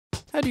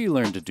How do you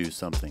learn to do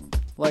something?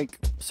 Like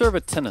serve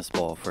a tennis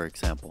ball, for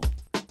example.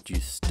 Do you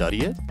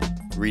study it?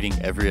 Reading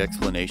every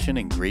explanation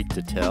in great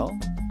detail?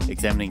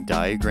 Examining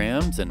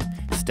diagrams and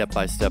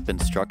step-by-step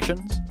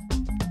instructions?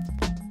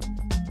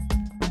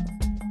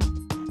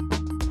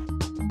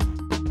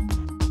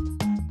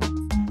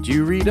 Do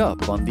you read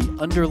up on the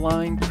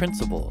underlying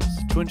principles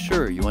to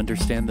ensure you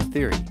understand the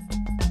theory?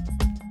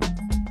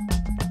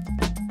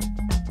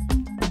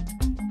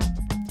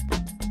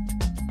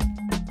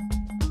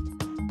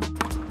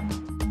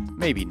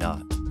 Maybe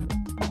not.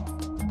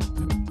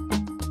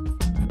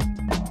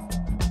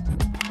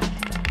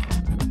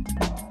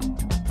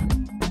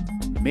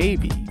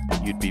 Maybe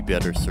you'd be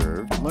better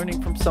served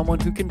learning from someone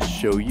who can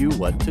show you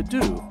what to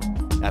do.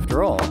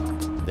 After all,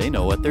 they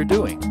know what they're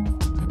doing.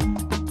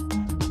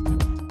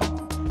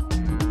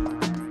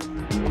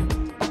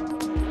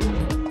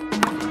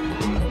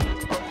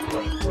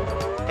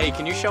 Hey,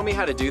 can you show me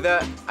how to do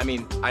that? I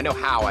mean, I know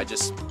how, I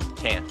just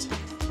can't.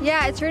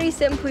 Yeah, it's really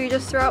simple. You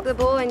just throw up the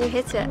ball and you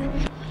hit it.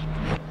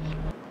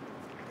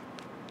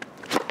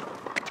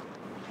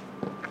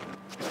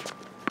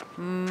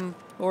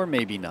 Or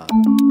maybe not.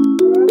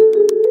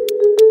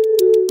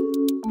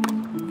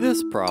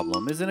 This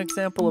problem is an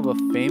example of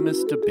a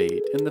famous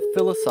debate in the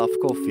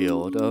philosophical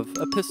field of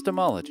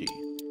epistemology,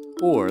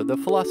 or the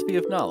philosophy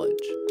of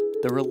knowledge,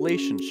 the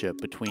relationship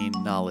between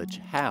knowledge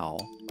how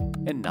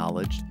and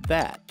knowledge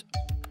that.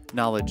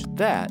 Knowledge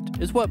that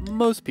is what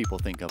most people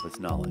think of as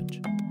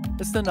knowledge.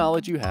 It's the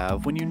knowledge you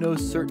have when you know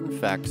certain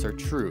facts are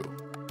true,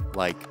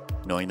 like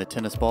knowing that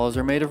tennis balls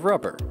are made of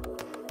rubber.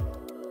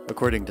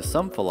 According to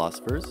some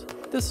philosophers,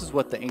 this is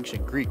what the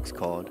ancient Greeks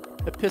called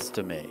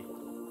episteme.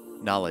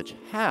 Knowledge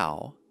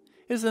how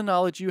is the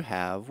knowledge you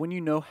have when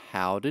you know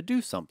how to do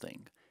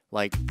something,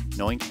 like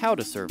knowing how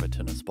to serve a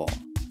tennis ball.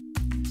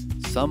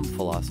 Some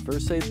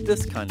philosophers say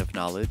this kind of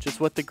knowledge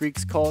is what the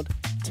Greeks called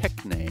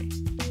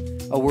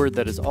techne, a word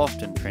that is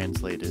often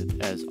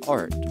translated as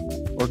art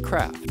or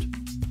craft.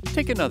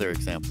 Take another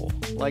example,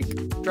 like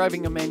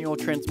driving a manual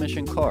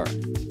transmission car.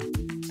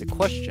 The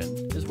question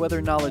is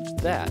whether knowledge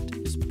that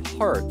is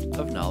part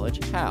of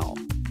knowledge how.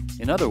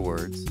 In other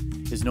words,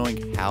 is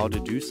knowing how to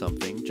do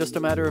something just a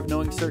matter of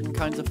knowing certain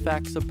kinds of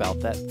facts about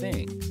that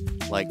thing,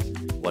 like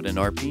what an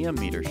RPM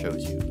meter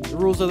shows you, the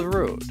rules of the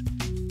road,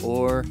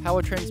 or how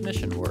a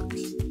transmission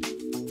works.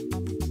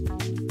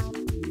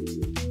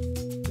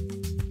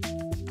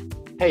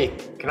 Hey,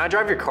 can I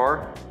drive your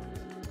car?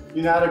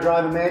 You know how to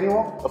drive a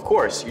manual? Of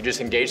course, you just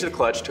engage the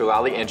clutch to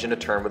allow the engine to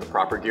turn with the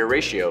proper gear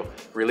ratio,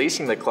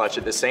 releasing the clutch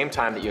at the same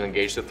time that you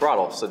engage the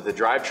throttle so that the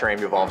drivetrain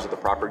revolves with the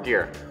proper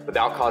gear,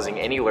 without causing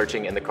any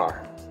lurching in the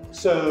car.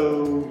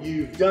 So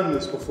you've done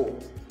this before?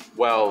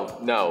 Well,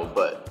 no,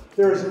 but...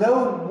 There's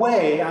no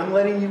way I'm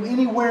letting you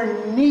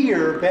anywhere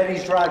near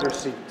Betty's driver's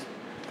seat.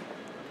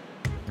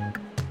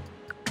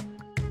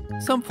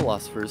 Some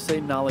philosophers say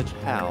knowledge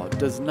how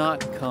does not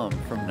come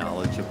from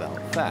knowledge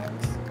about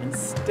facts.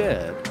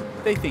 Instead,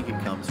 they think it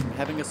comes from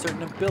having a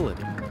certain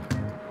ability.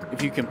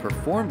 If you can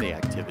perform the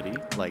activity,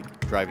 like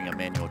driving a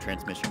manual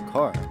transmission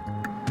car,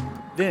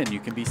 then you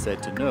can be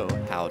said to know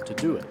how to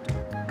do it,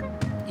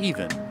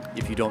 even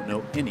if you don't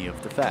know any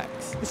of the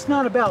facts. It's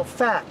not about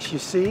facts, you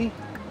see.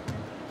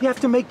 You have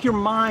to make your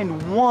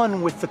mind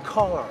one with the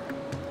car.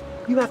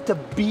 You have to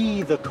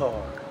be the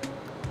car.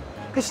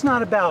 It's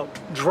not about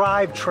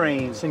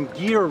drivetrains and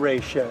gear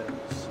ratios.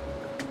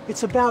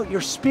 It's about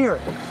your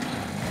spirit.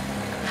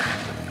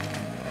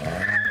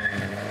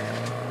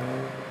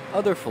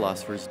 Other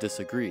philosophers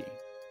disagree.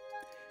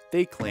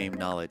 They claim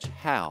knowledge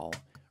how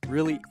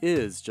really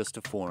is just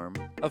a form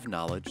of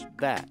knowledge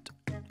that.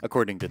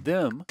 According to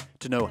them,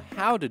 to know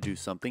how to do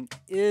something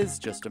is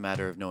just a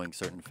matter of knowing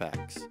certain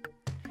facts.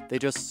 They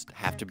just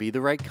have to be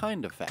the right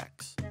kind of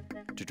facts.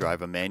 To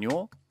drive a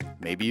manual,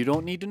 maybe you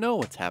don't need to know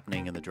what's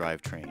happening in the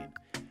drivetrain.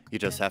 You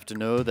just have to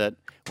know that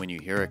when you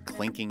hear a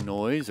clinking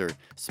noise or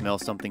smell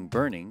something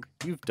burning,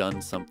 you've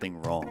done something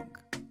wrong.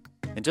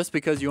 And just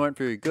because you aren't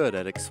very good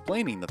at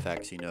explaining the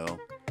facts you know,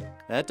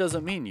 that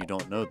doesn't mean you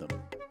don't know them.